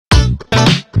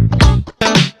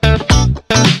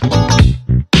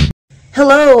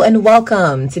Hello and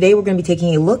welcome. Today we're going to be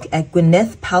taking a look at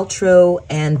Gwyneth Paltrow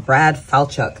and Brad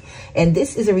Falchuk. And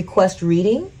this is a request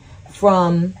reading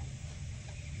from,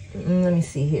 let me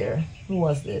see here. Who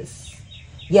was this?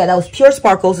 Yeah, that was Pure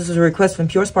Sparkles. This is a request from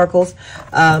Pure Sparkles.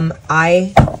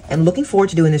 I am looking forward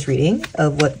to doing this reading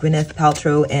of what Gwyneth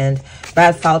Paltrow and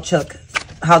Brad Falchuk,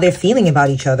 how they're feeling about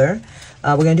each other.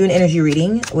 We're going to do an energy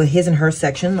reading with his and her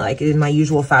section, like in my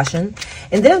usual fashion.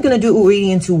 And then I'm going to do a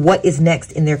reading into what is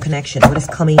next in their connection, what is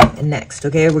coming next,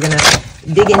 okay? We're going to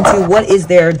dig into what is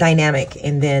their dynamic,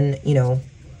 and then, you know,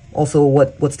 also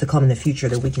what's to come in the future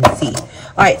that we can see.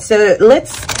 All right, so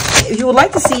if you would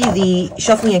like to see the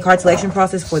shuffling and card selection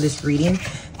process for this reading,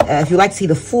 if you'd like to see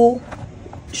the full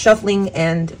shuffling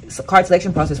and card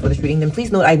selection process for this reading, then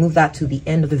please note I moved that to the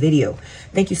end of the video.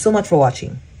 Thank you so much for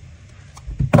watching.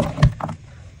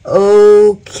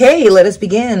 Okay, let us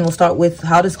begin. We'll start with,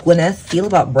 how does Gwyneth feel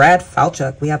about Brad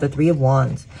Falchuk? We have the Three of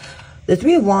Wands. The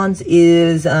Three of Wands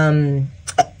is a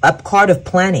card of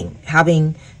planning,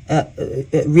 having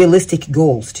realistic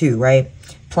goals too, right?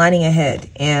 Planning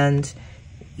ahead and,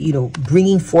 you know,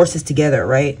 bringing forces together,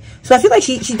 right? So I feel like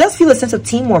she does feel a sense of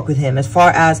teamwork with him as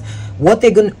far as what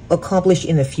they're going to accomplish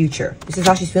in the future. This is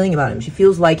how she's feeling about him. She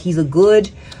feels like he's a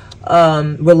good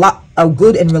and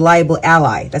reliable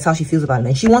ally. That's how she feels about him.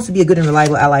 And she wants to be a good and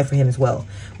reliable ally for him as well.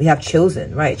 We have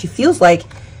chosen, right? She feels like,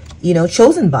 you know,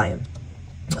 chosen by him.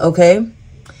 Okay?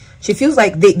 She feels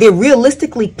like they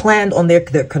realistically planned on their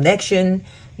connection.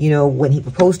 You know, when he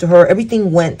proposed to her,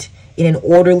 everything went in an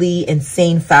orderly and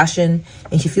sane fashion.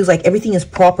 And she feels like everything is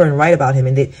proper and right about him.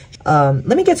 And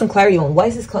let me get some clarity on why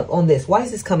is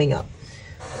this coming up?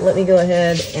 Let me go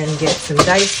ahead and get some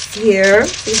dice here.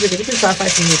 Please, if you can clarify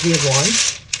for me the Three of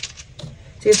Wands.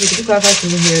 Seriously, could you clarify for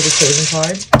me here the Chosen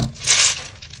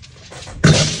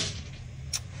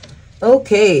card?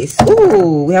 Okay,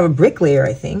 so we have a bricklayer,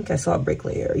 I think. I saw a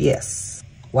bricklayer. Yes.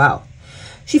 Wow.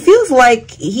 She feels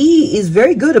like he is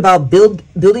very good about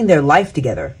building their life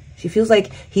together. She feels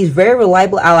like he's a very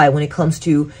reliable ally when it comes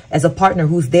to, as a partner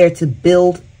who's there to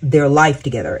build their life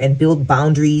together and build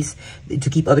boundaries to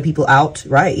keep other people out,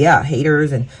 right? Yeah,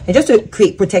 haters and just to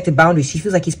create protective boundaries. She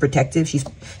feels like he's protective.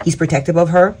 He's protective of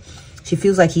her. She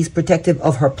feels like he's protective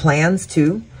of her plans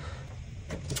too.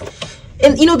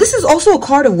 And, you know, this is also a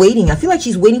card of waiting. I feel like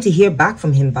she's waiting to hear back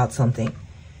from him about something.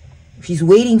 She's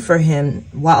waiting for him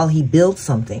while he builds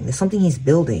something. There's something he's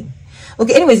building.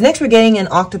 Okay, anyways, next we're getting an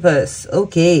octopus.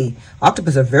 Okay,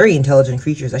 octopus are very intelligent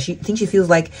creatures. I think she feels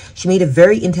like she made a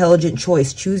very intelligent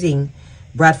choice choosing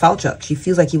Brad Falchuk. She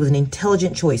feels like he was an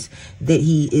intelligent choice, that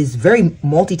he is very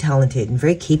multi-talented and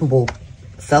very capable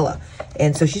fella.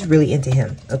 And so she's really into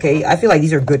him, okay? I feel like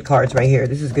these are good cards right here.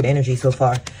 This is good energy so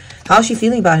far. How's she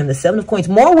feeling about him? The Seven of Coins.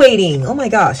 More waiting. Oh, my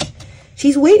gosh.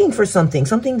 She's waiting for something.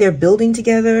 Something they're building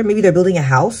together. Maybe they're building a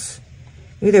house.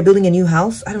 Maybe they're building a new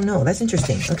house. I don't know. That's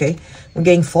interesting. Okay. I'm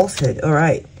getting falsehood. All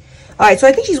right. All right. So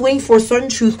I think she's waiting for a certain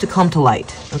truth to come to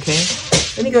light. Okay.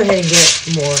 Let me go ahead and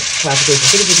get more clarification.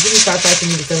 Seriously, could you clarify for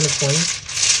me the Seven of Coins?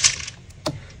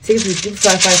 Seriously, could you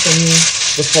clarify for me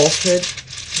the falsehood?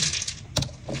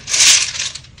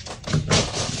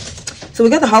 So we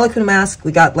got the Harlequin mask.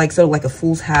 We got like sort of like a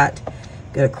fool's hat.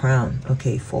 Got a crown.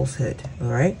 Okay. Falsehood. All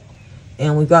right.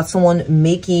 And we've got someone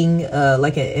making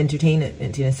like an entertainment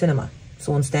in a cinema.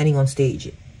 Someone standing on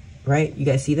stage, right? You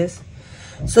guys see this?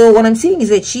 So what I'm seeing is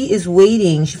that she is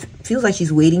waiting. She feels like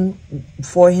she's waiting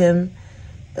for him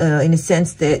in a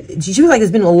sense that she feels like there's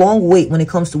been a long wait when it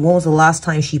comes to when was the last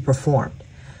time she performed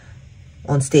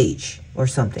on stage or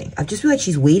something. I just feel like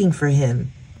she's waiting for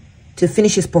him to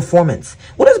finish his performance.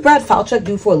 What does Brad Falchuk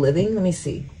do for a living? Let me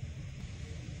see.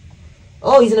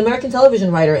 Oh, he's an American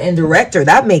television writer and director.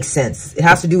 That makes sense. It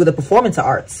has to do with the performance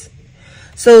arts.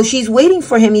 So she's waiting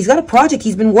for him. He's got a project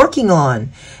he's been working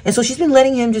on. And so she's been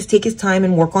letting him just take his time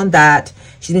and work on that.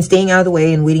 She's been staying out of the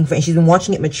way and waiting for, and she's been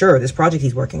watching it mature, this project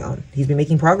he's working on. He's been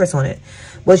making progress on it.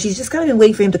 But she's just kind of been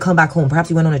waiting for him to come back home. Perhaps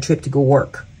he went on a trip to go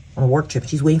work, on a work trip.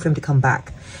 She's waiting for him to come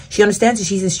back. She understands that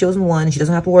she's his chosen one. And she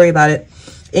doesn't have to worry about it.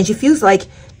 And she feels like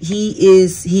he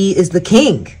is the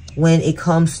king when it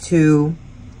comes to...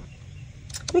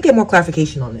 Let me get more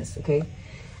clarification on this, okay?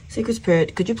 Sacred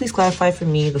Spirit, could you please clarify for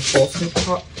me the falsehood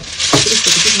card? Could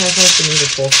you clarify for me the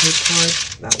falsehood card?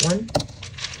 That one.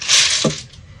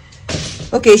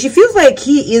 Okay, she feels like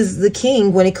he is the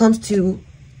king when it comes to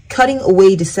cutting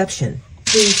away deception.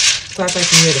 Please clarify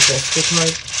for me the falsehood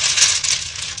card.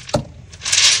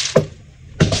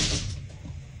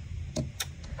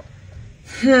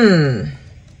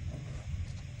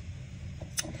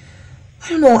 I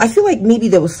don't know. I feel like maybe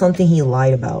there was something he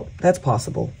lied about. That's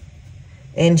possible.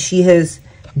 And she has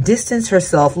distanced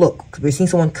herself. Look, we're seeing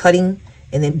someone cutting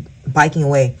and then biking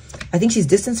away. I think she's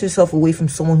distanced herself away from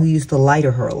someone who used to lie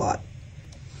to her a lot.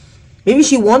 Maybe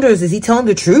she wonders, is he telling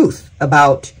the truth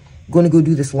about going to go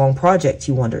do this long project?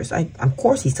 She wonders. Of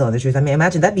course he's telling the truth. I mean,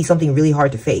 imagine that'd be something really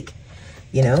hard to fake,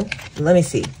 you know? Let me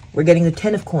see. We're getting the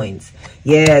 10 of coins.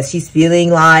 Yes, she's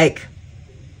feeling like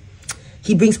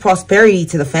he brings prosperity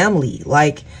to the family.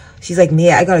 Like, she's like,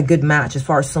 man, I got a good match as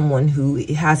far as someone who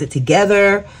has it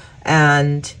together.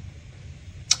 And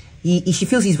she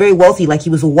feels he's very wealthy, like he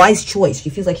was a wise choice. She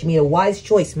feels like she made a wise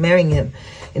choice marrying him,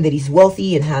 and that he's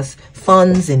wealthy and has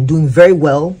funds and doing very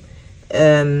well.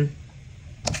 Let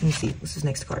me see. What's this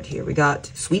next card here? We got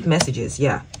sweet messages.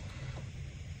 Yeah.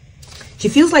 She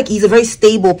feels like he's a very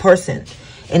stable person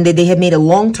and that they have made a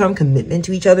long-term commitment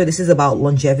to each other. This is about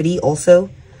longevity also.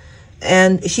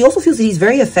 And she also feels that he's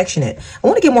very affectionate. I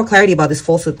want to get more clarity about this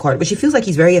falsehood card, but she feels like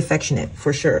he's very affectionate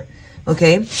for sure.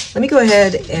 Okay. Let me go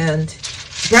ahead and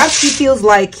perhaps she feels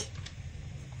like,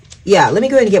 yeah, let me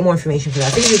go ahead and get more information for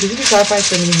that. Could you clarify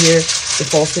for me here the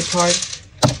falsehood card?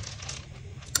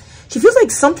 She feels like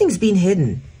something's being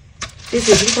hidden. Could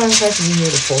you clarify for me here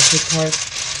the falsehood card?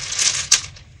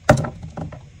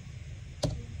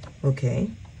 Okay.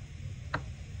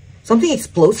 Something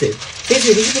explosive.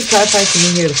 Basically, could you just clarify for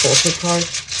me here the falsehood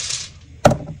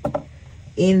card?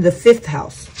 In the 5th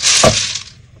house.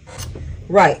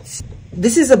 Right.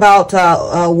 This is about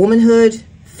womanhood,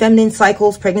 feminine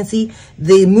cycles, pregnancy.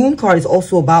 The moon card is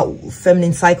also about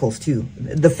feminine cycles too.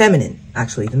 The feminine,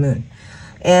 actually, the moon.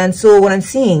 And so what I'm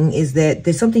seeing is that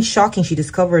there's something shocking she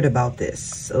discovered about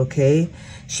this, okay?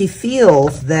 She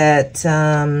feels that,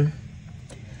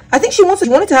 I think she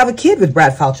wanted to have a kid with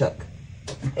Brad Falchuk.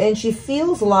 And she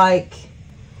feels like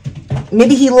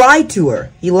maybe he lied to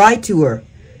her. He lied to her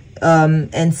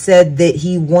and said that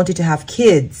he wanted to have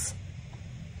kids,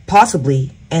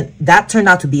 possibly. And that turned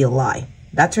out to be a lie.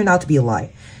 That turned out to be a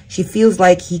lie. She feels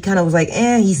like he kind of was like,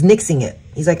 he's nixing it.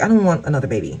 He's like, I don't want another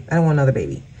baby. I don't want another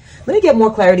baby. Let me get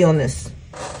more clarity on this.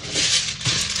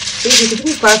 Could you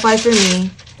please clarify for me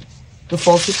the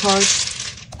falsehood card?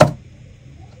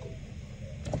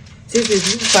 Seriously,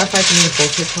 could you please clarify for me the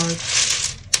falsehood card?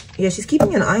 Yeah, she's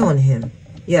keeping an eye on him.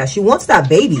 Yeah, she wants that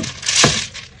baby.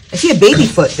 I see a baby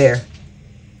foot there.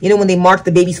 You know, when they mark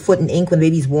the baby's foot in ink when the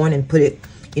baby's born and put it,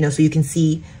 you know, so you can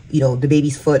see, you know, the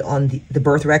baby's foot on the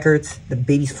birth records, the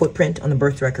baby's footprint on the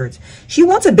birth records. She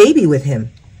wants a baby with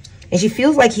him. And she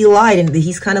feels like he lied and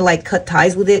he's kind of like cut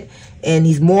ties with it. And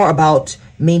he's more about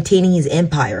maintaining his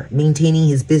empire, maintaining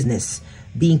his business,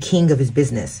 being king of his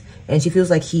business. And she feels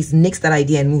like he's nixed that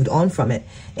idea and moved on from it.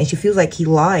 And she feels like he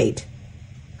lied.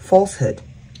 Falsehood.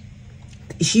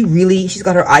 She's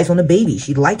got her eyes on a baby.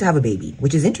 She'd like to have a baby,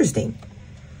 which is interesting.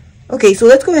 Okay, so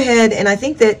let's go ahead. And I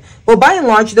think that, well, by and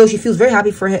large, though, she feels very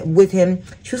happy with him.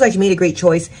 She feels like she made a great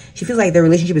choice. She feels like their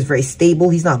relationship is very stable.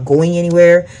 He's not going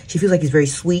anywhere. She feels like he's very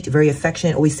sweet, very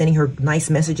affectionate, always sending her nice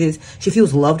messages. She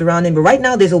feels loved around him. But right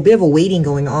now, there's a bit of a waiting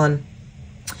going on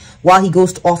while he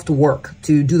goes off to work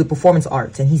to do the performance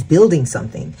arts, and he's building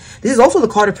something. This is also the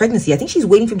card of pregnancy. I think she's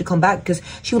waiting for him to come back because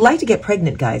she would like to get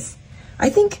pregnant, guys. I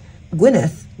think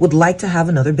Gwyneth would like to have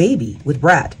another baby with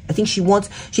Brad. I think she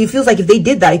feels like if they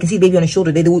did that, you can see the baby on his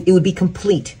shoulder, it would be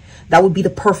complete. That would be the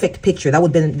perfect picture. That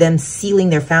would be them sealing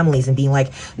their families and being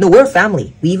like, no, we're a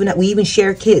family. We even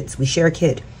share kids. We share a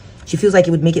kid. She feels like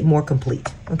it would make it more complete.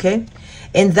 Okay.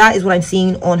 And that is what I'm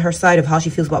seeing on her side of how she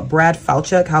feels about Brad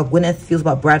Falchuk, how Gwyneth feels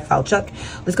about Brad Falchuk.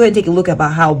 Let's go ahead and take a look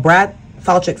about how Brad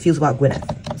Falchuk feels about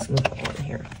Gwyneth. Let's move on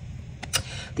here.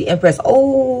 The Empress.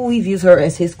 Oh, he views her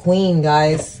as his queen,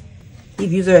 guys. He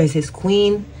views her as his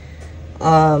queen,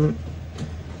 a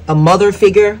mother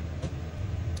figure.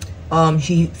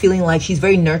 She feeling like she's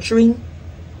very nurturing.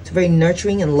 It's a very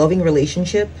nurturing and loving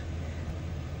relationship.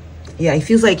 Yeah, he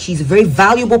feels like she's a very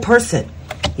valuable person.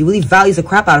 He really values the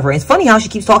crap out of her. And it's funny how she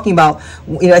keeps talking about,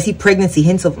 you know, I see pregnancy,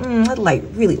 hints of, I'd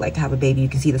really like to have a baby. You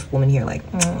can see this woman here like,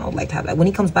 I would like to have that. When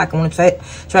he comes back, I want to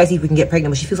try to see if we can get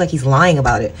pregnant. But she feels like he's lying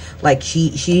about it. Like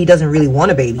she doesn't really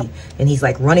want a baby. And he's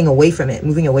like running away from it,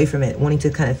 moving away from it, wanting to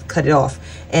kind of cut it off.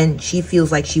 And she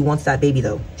feels like she wants that baby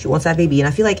though. She wants that baby. And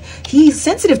I feel like he's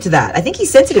sensitive to that. I think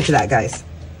he's sensitive to that, guys.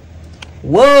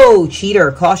 Whoa,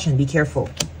 cheater, caution, be careful.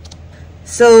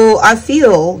 So I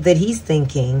feel that he's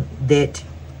thinking that,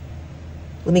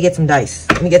 let me get some dice.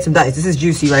 Let me get some dice. This is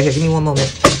juicy right here. Give me one moment.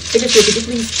 Secretary, could you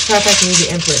please clarify for me the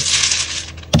Empress?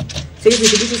 Secretary,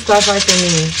 could you please clarify for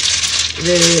me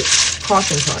the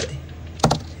caution card?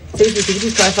 Secretary, could you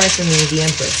please clarify for me the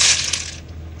Empress?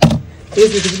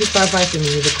 Secretary, could you please clarify for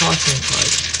me the caution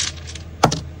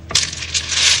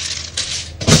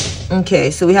card? Okay,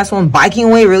 so we have someone biking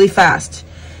away really fast.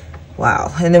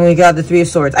 Wow. And then we got the Three of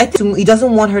Swords. I think he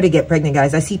doesn't want her to get pregnant,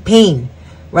 guys. I see pain,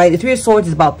 right? The Three of Swords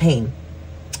is about pain.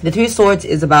 The Three of Swords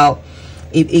is about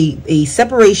a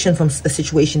separation from a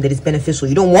situation that is beneficial.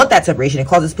 You don't want that separation. It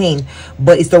causes pain,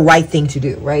 but it's the right thing to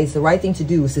do, right? It's the right thing to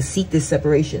do is to seek this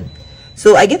separation.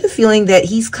 So I get the feeling that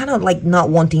he's kind of like not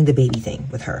wanting the baby thing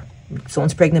with her.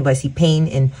 Someone's pregnant, but I see pain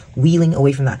and wheeling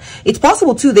away from that. It's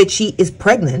possible, too, that she is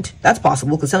pregnant. That's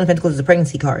possible, because Seven of Pentacles is a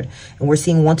pregnancy card. And we're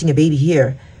seeing wanting a baby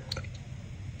here.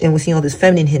 And we're seeing all this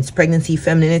feminine hints, pregnancy,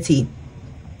 femininity.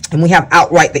 And we have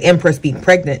outright the Empress being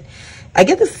pregnant. I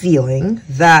get the feeling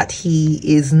that he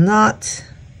is not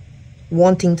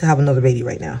wanting to have another baby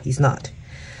right now. He's not.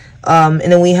 And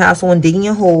then we have someone digging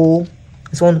a hole.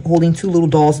 Someone holding two little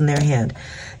dolls in their hand.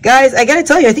 Guys, I gotta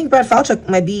tell you, I think Brad Falchuk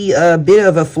might be a bit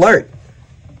of a flirt.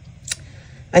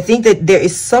 I think that there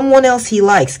is someone else he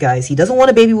likes, guys. He doesn't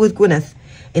want a baby with Gwyneth.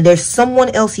 And there's someone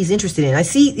else he's interested in. You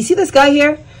see this guy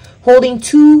here? Holding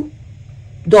two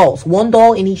dolls. One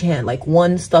doll in each hand. Like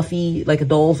one stuffy, like a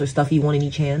dolls or stuffy, one in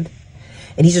each hand.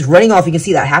 And he's just running off. You can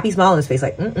see that happy smile on his face.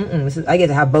 Like, I get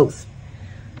to have both.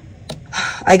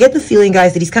 I get the feeling,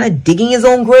 guys, that he's kind of digging his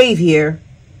own grave here.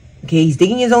 Okay, he's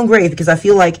digging his own grave because I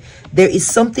feel like there is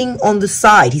something on the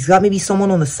side. He's got maybe someone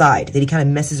on the side that he kind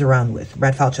of messes around with.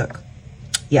 Brad Falchuk.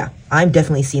 Yeah, I'm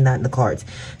definitely seeing that in the cards.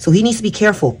 So he needs to be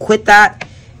careful. Quit that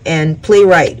and play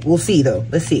right. We'll see, though.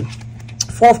 Let's see.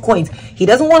 Four of Coins. He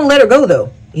doesn't want to let her go,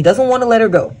 though. He doesn't want to let her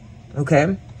go.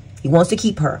 Okay? He wants to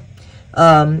keep her.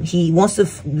 He wants to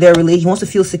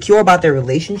feel secure about their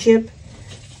relationship.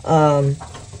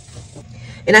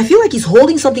 And I feel like he's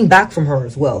holding something back from her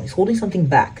as well. He's holding something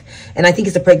back. And I think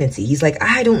it's a pregnancy. He's like,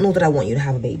 I don't know that I want you to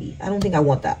have a baby. I don't think I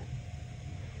want that.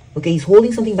 Okay, he's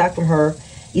holding something back from her.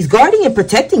 He's guarding and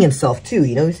protecting himself too.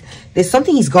 You know, there's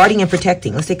something he's guarding and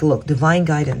protecting. Let's take a look. Divine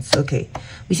guidance. Okay,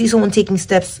 we see someone taking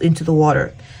steps into the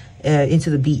water, into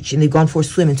the beach. And they've gone for a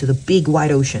swim into the big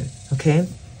wide ocean. Okay,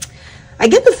 I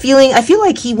get the feeling, I feel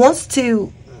like he wants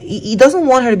to, he doesn't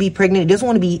want her to be pregnant. He doesn't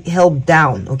want to be held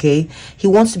down. Okay, he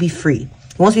wants to be free.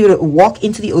 He wants to be able to walk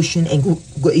into the ocean and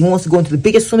he wants to go into the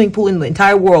biggest swimming pool in the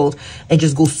entire world and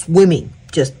just go swimming.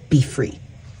 Just be free.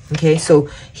 Okay, so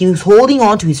he's holding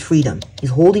on to his freedom.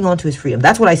 He's holding on to his freedom.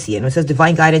 That's what I see. And when it says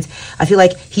divine guidance, I feel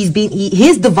like his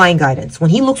divine guidance, when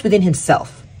he looks within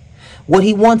himself, what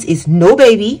he wants is no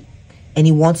baby and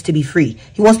he wants to be free.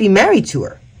 He wants to be married to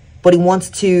her. But he wants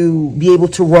to be able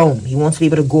to roam. He wants to be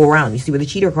able to go around. You see with the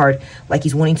cheater card, like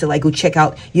he's wanting to like go check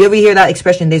out. You ever hear that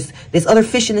expression? There's other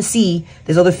fish in the sea.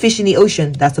 There's other fish in the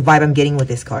ocean. That's the vibe I'm getting with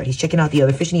this card. He's checking out the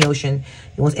other fish in the ocean.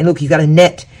 He wants, and look, he's got a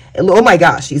net. Oh my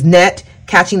gosh, he's net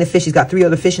catching the fish. He's got 3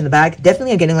 other fish in the bag.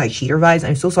 Definitely I'm getting like cheater vibes.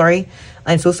 I'm so sorry.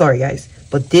 I'm so sorry, guys.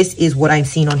 But this is what I'm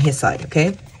seeing on his side,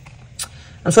 okay?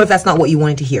 I'm sorry if that's not what you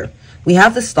wanted to hear. We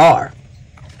have the Star.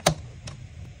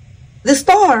 The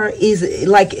Star is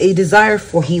like a desire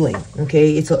for healing,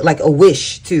 okay? It's like a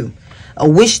wish, too. A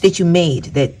wish that you made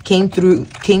that came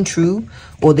true,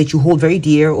 or that you hold very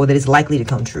dear, or that is likely to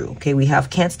come true, okay? We have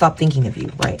can't stop thinking of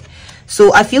you, right?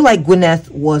 So I feel like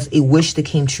Gwyneth was a wish that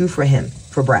came true for him,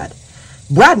 for Brad.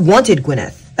 Brad wanted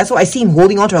Gwyneth. That's why I see him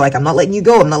holding on to her like, I'm not letting you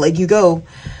go, I'm not letting you go.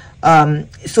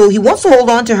 So he wants to hold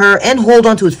on to her and hold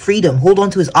on to his freedom, hold on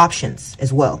to his options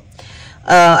as well.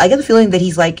 I get the feeling that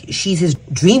he's like, she's his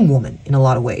dream woman in a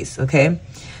lot of ways, okay?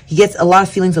 He gets a lot of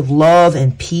feelings of love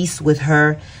and peace with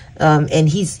her.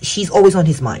 And she's always on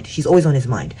his mind. She's always on his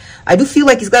mind. I do feel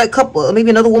like he's got a couple, maybe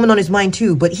another woman on his mind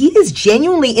too, but he is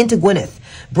genuinely into Gwyneth.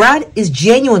 Brad is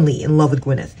genuinely in love with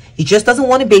Gwyneth. He just doesn't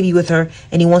want a baby with her,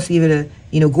 and he wants to be able to,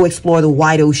 you know, go explore the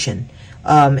wide ocean.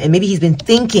 And maybe he's been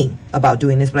thinking about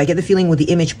doing this, but I get the feeling with the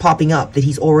image popping up that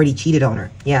he's already cheated on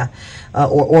her. Yeah.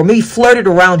 Or maybe flirted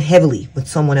around heavily with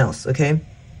someone else, okay?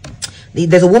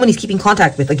 There's a woman he's keeping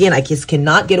contact with. Again, I just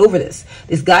cannot get over this.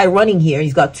 This guy running here,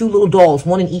 he's got 2 little dolls,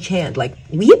 1 in each hand. Like,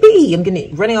 yippee,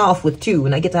 I'm running off with 2,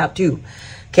 and I get to have 2.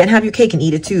 Can't have your cake and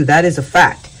eat it too. That is a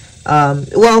fact.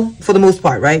 Well, for the most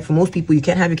part, right? For most people, you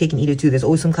can't have your cake and eat it too. There's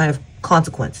always some kind of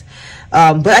consequence.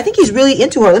 But I think he's really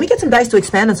into her. Let me get some dice to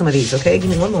expand on some of these, okay? Give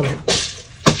me one moment.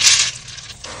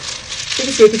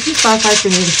 Seriously, could you clarify for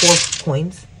me the 4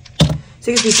 coins?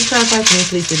 Seriously, could you clarify for me,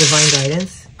 please, the divine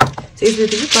guidance? Seriously,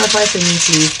 could you clarify for me,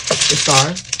 please, the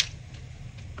Star?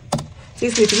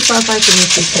 Seriously, could you clarify for me,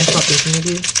 please, can't stop thinking of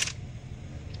you?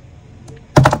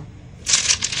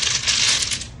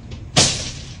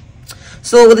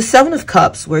 So with the 7 of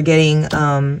Cups, we're getting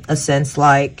a sense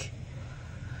like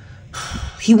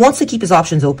he wants to keep his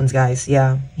options open, guys.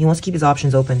 Yeah, he wants to keep his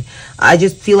options open. I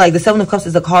just feel like the 7 of Cups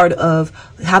is a card of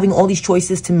having all these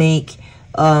choices to make,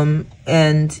 and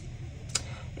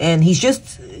he's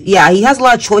just, yeah, he has a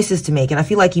lot of choices to make, and I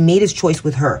feel like he made his choice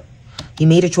with her. He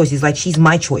made a choice. He's like, she's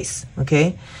my choice,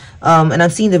 okay? And I'm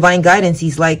seeing divine guidance.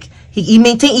 He's like, he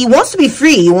wants to be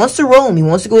free. He wants to roam. He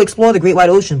wants to go explore the great wide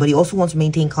ocean, but he also wants to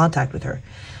maintain contact with her.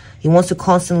 He wants to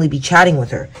constantly be chatting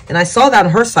with her. And I saw that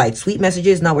on her side. Sweet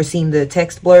messages. Now we're seeing the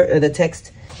text blur, or the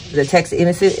text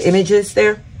images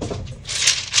there.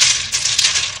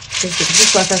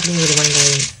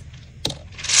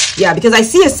 Yeah, because I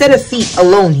see a set of feet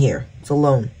alone here. It's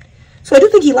alone. So I do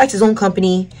think he likes his own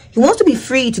company. He wants to be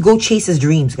free to go chase his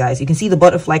dreams, guys. You can see the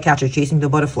butterfly catcher chasing the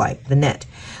butterfly, the net.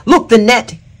 Look, the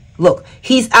net. Look,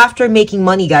 he's after making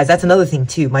money, guys. That's another thing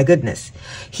too. My goodness.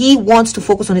 He wants to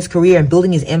focus on his career and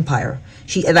building his empire.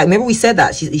 Remember we said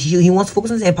that. He wants to focus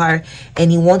on his empire,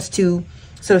 and he wants to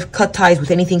sort of cut ties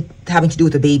with anything having to do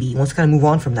with the baby. He wants to kind of move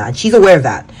on from that. And she's aware of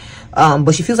that.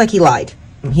 But she feels like he lied.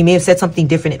 He may have said something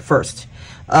different at first.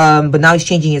 But now he's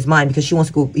changing his mind because he wants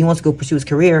to go pursue his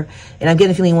career. And I'm getting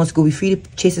the feeling he wants to go be free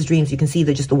to chase his dreams. You can see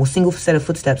that just a single set of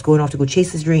footsteps going off to go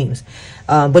chase his dreams.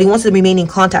 But he wants to remain in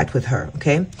contact with her,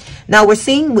 okay? Now we're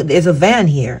seeing there's a van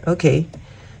here, okay?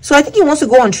 So I think he wants to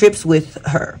go on trips with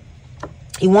her.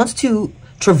 He wants to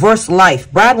traverse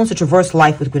life. Brad wants to traverse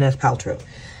life with Gwyneth Paltrow.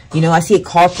 You know, I see a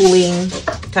carpooling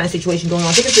kind of situation going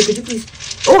on. Take a picture, could you please?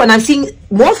 Oh, and I'm seeing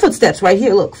more footsteps right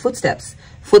here. Look, footsteps.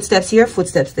 Footsteps here,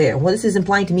 footsteps there. What this is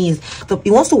implying to me is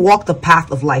he wants to walk the path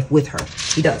of life with her.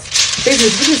 He does. Basically,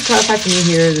 could you just clarify for me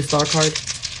here, the star card?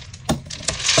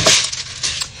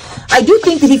 I do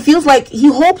think that he feels like he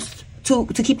hopes to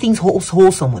keep things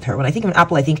wholesome with her. When I think of an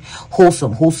apple, I think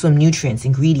wholesome nutrients,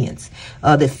 ingredients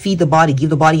that feed the body, give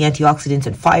the body antioxidants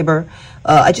and fiber.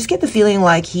 I just get the feeling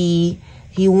like he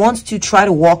wants to try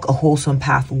to walk a wholesome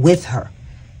path with her.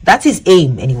 That's his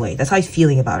aim, anyway. That's how he's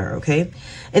feeling about her, okay?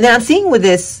 And then I'm seeing with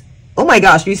this, oh my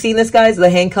gosh, you seen this, guys? The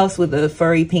handcuffs with the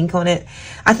furry pink on it.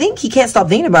 I think he can't stop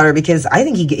thinking about her because I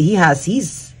think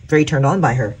he's very turned on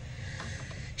by her.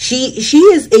 She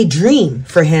is a dream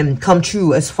for him come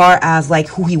true as far as like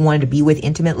who he wanted to be with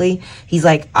intimately. He's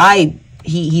like,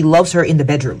 he loves her in the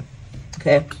bedroom,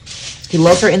 okay? He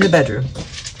loves her in the bedroom.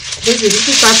 This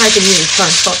is clarify to me. It's trying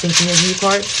to stop thinking of you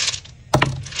card.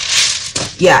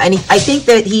 Yeah, and I think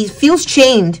that he feels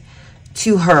chained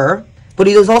to her, but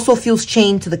he also feels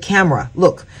chained to the camera.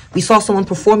 Look, we saw someone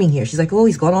performing here. She's like, oh,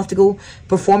 he's gone off to go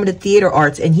perform at the theater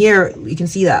arts. And here, you can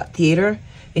see that, theater.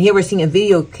 And here we're seeing a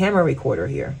video camera recorder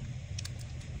here.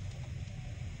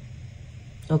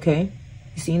 Okay,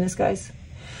 you seeing this, guys?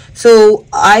 So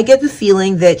I get the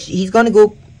feeling that he's going to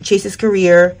go chase his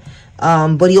career,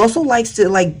 but he also likes to,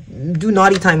 like, do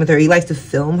naughty time with her. He likes to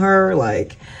film her,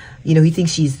 like... You know, he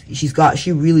thinks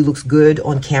she really looks good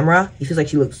on camera. He feels like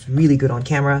she looks really good on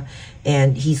camera.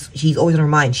 And he's always on her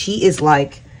mind. She's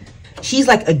like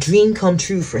a dream come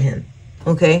true for him.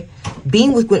 Okay?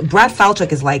 Being with Brad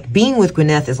Falchuk is like, being with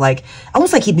Gwyneth is like,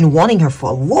 almost like he'd been wanting her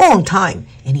for a long time.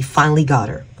 And he finally got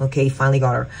her. Okay? He finally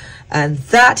got her. And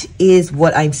that is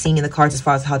what I'm seeing in the cards as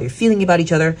far as how they're feeling about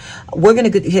each other. We're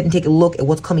going to go ahead and take a look at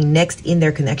what's coming next in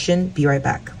their connection. Be right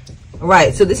back. All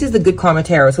right, so this is the Good Karma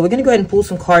Tarot. So we're going to go ahead and pull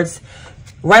some cards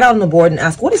right out on the board and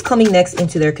ask what is coming next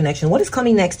into their connection. What is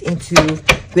coming next into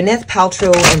Gwyneth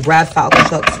Paltrow and Brad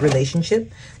Falchuk's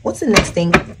relationship? What's the next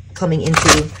thing coming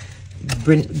into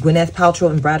Gwyneth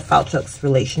Paltrow and Brad Falchuk's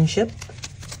relationship?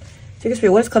 Take a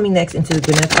spirit. What is coming next into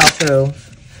Gwyneth Paltrow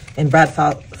and Brad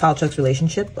Falchuk's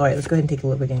relationship? All right, let's go ahead and take a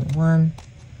look again. 1,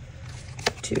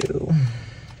 2...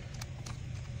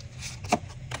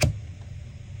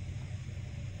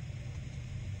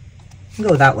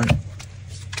 Go with that one.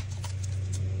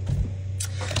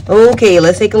 Okay,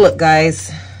 let's take a look,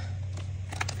 guys.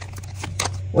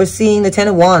 We're seeing the 10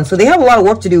 of Wands. So they have a lot of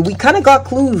work to do. We kind of got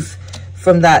clues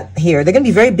from that here. They're going to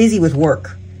be very busy with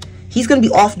work. He's going to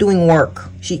be off doing work.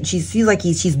 She feels like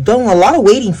she's done a lot of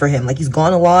waiting for him. Like he's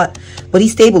gone a lot, but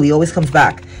he's stable. He always comes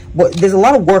back. But there's a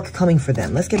lot of work coming for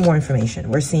them. Let's get more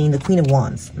information. We're seeing the Queen of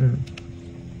Wands.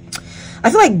 I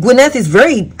feel like Gwyneth is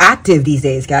very active these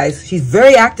days, guys. She's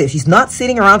very active. She's not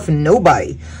sitting around for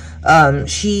nobody.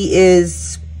 She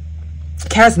is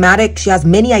charismatic. She has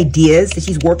many ideas that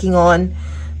she's working on.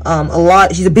 A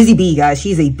lot. She's a busy bee, guys.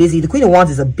 The Queen of Wands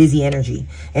is a busy energy.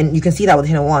 And you can see that with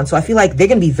the 10 of Wands. So I feel like they're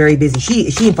going to be very busy.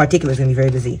 She in particular is going to be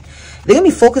very busy. They're going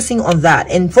to be focusing on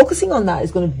that. And focusing on that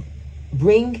is going to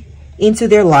bring into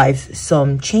their lives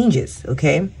some changes,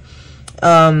 okay?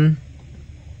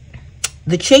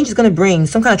 The change is going to bring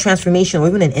some kind of transformation or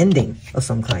even an ending of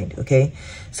some kind, okay?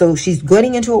 So she's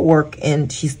getting into her work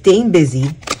and she's staying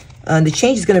busy. And the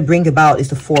change is going to bring about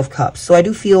is the 4 of Cups. So I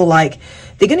do feel like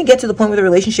they're going to get to the point with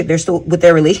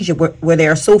their relationship where they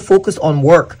are so focused on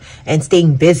work and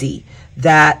staying busy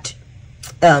that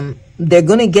they're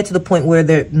going to get to the point where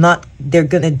they're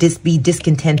going to be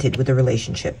discontented with the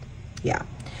relationship. Yeah.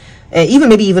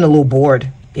 Maybe even a little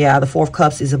bored. Yeah, the Four of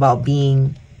Cups is about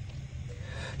being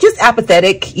just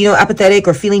apathetic, apathetic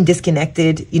or feeling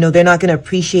disconnected. They're not going to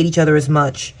appreciate each other as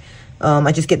much.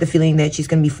 I just get the feeling that they're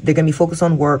going to be focused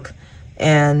on work.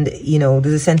 And, there's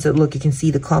a sense that, look, you can see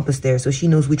the compass there. So she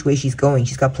knows which way she's going.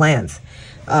 She's got plans.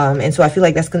 And so I feel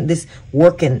like this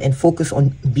work and focus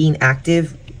on being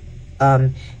active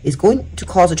is going to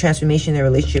cause a transformation in their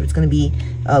relationship. It's going to be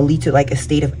lead to like a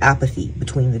state of apathy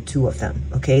between the two of them.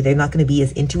 Okay, they're not going to be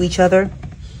as into each other.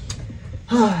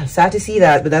 Sad to see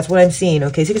that, but that's what I'm seeing.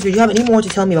 Okay, Secrets, do you have any more to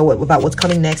tell me about what's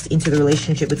coming next into the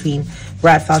relationship between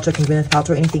Brad Falchuk and Gwyneth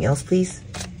Paltrow? Anything else, please?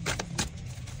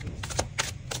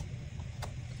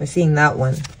 We're seeing that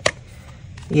one.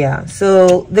 Yeah,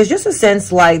 so there's just a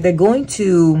sense like they're going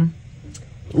to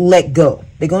let go.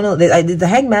 They're going to, the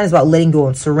Hangman is about letting go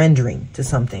and surrendering to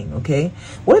something, okay?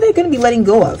 What are they going to be letting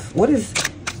go of? What is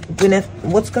Gwyneth,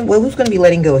 who's going to be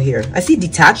letting go here? I see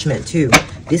detachment too.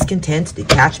 Discontent,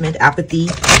 detachment, apathy.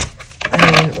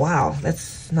 I mean, wow,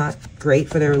 that's not great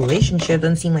for their relationship.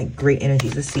 Doesn't seem like great energy.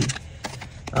 Let's see.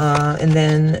 And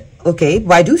then, okay,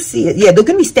 but I do see it. Yeah, they're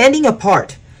going to be standing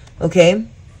apart, okay?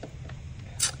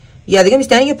 Yeah, they're going to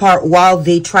be standing apart while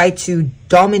they try to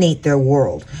dominate their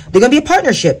world. They're going to be a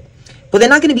partnership, but they're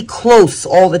not going to be close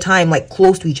all the time, like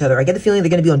close to each other. I get the feeling they're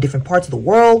going to be on different parts of the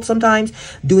world sometimes,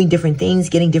 doing different things,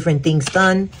 getting different things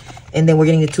done. And then we're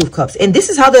getting the Two of Cups. And this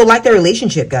is how they'll like their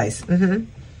relationship, guys.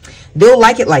 They'll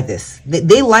like it like this.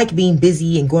 They like being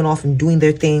busy and going off and doing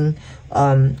their thing.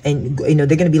 And, they're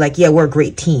going to be like, yeah, we're a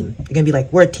great team. They're going to be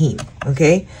like, we're a team,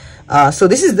 okay? So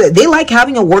this is they like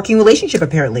having a working relationship,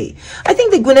 apparently. I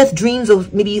think that Gwyneth dreams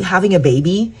of maybe having a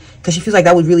baby because she feels like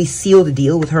that would really seal the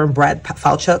deal with her and Brad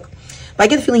Falchuk. But I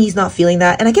get the feeling he's not feeling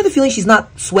that. And I get the feeling she's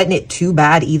not sweating it too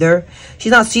bad either.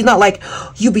 She's not like,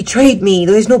 oh, you betrayed me.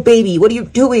 There's no baby. What are you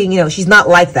doing? She's not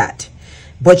like that.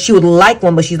 But she would like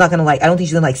one, but she's not going to I don't think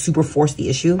she's going to super force the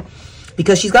issue.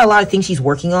 Because she's got a lot of things she's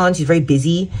working on. She's very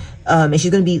busy. And she's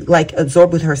going to be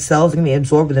absorbed with herself. They're going to be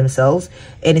absorbed with themselves.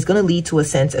 And it's going to lead to a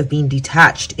sense of being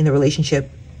detached in the relationship.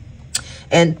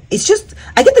 And it's just,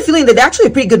 I get the feeling that they're actually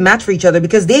a pretty good match for each other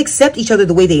because they accept each other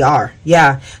the way they are.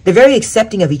 Yeah, they're very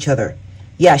accepting of each other.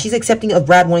 Yeah, she's accepting of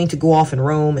Brad wanting to go off and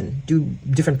roam and do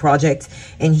different projects.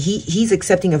 And he's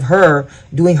accepting of her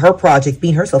doing her project,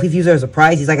 being herself. He views her as a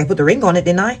prize. He's like, I put the ring on it,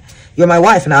 didn't I? You're my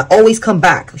wife, and I always come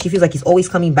back. She feels like he's always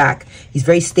coming back. He's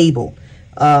very stable.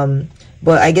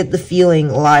 But I get the feeling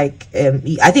like,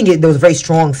 I think there was a very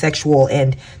strong sexual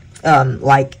and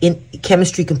in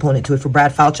chemistry component to it for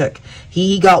Brad Falchuk.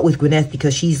 He got with Gwyneth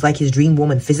because she's like his dream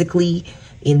woman physically,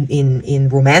 in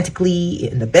romantically,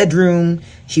 in the bedroom.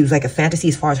 She was like a fantasy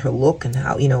as far as her look and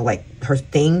how, like her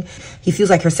thing. He feels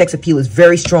like her sex appeal is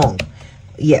very strong.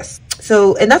 Yes.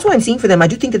 So, and that's what I'm seeing for them. I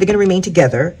do think that they're going to remain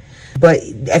together, but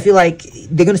I feel like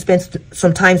they're going to spend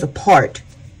some times apart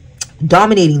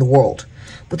dominating the world.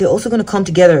 But they're also going to come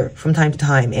together from time to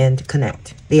time and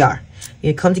connect. They are.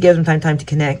 Come together from time to time to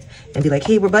connect and be like,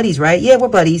 hey, we're buddies, right? Yeah, we're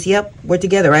buddies. Yep, we're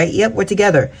together, right? Yep, we're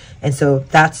together. And so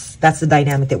that's the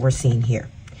dynamic that we're seeing here.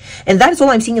 And that is all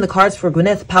I'm seeing in the cards for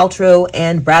Gwyneth Paltrow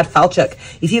and Brad Falchuk.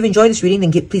 If you've enjoyed this reading,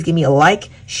 then please give me a like,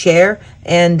 share,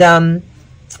 and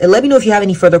let me know if you have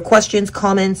any further questions,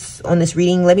 comments on this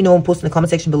reading. Let me know and post in the comment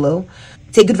section below.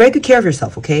 Take very good care of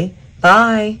yourself, okay?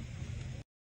 Bye.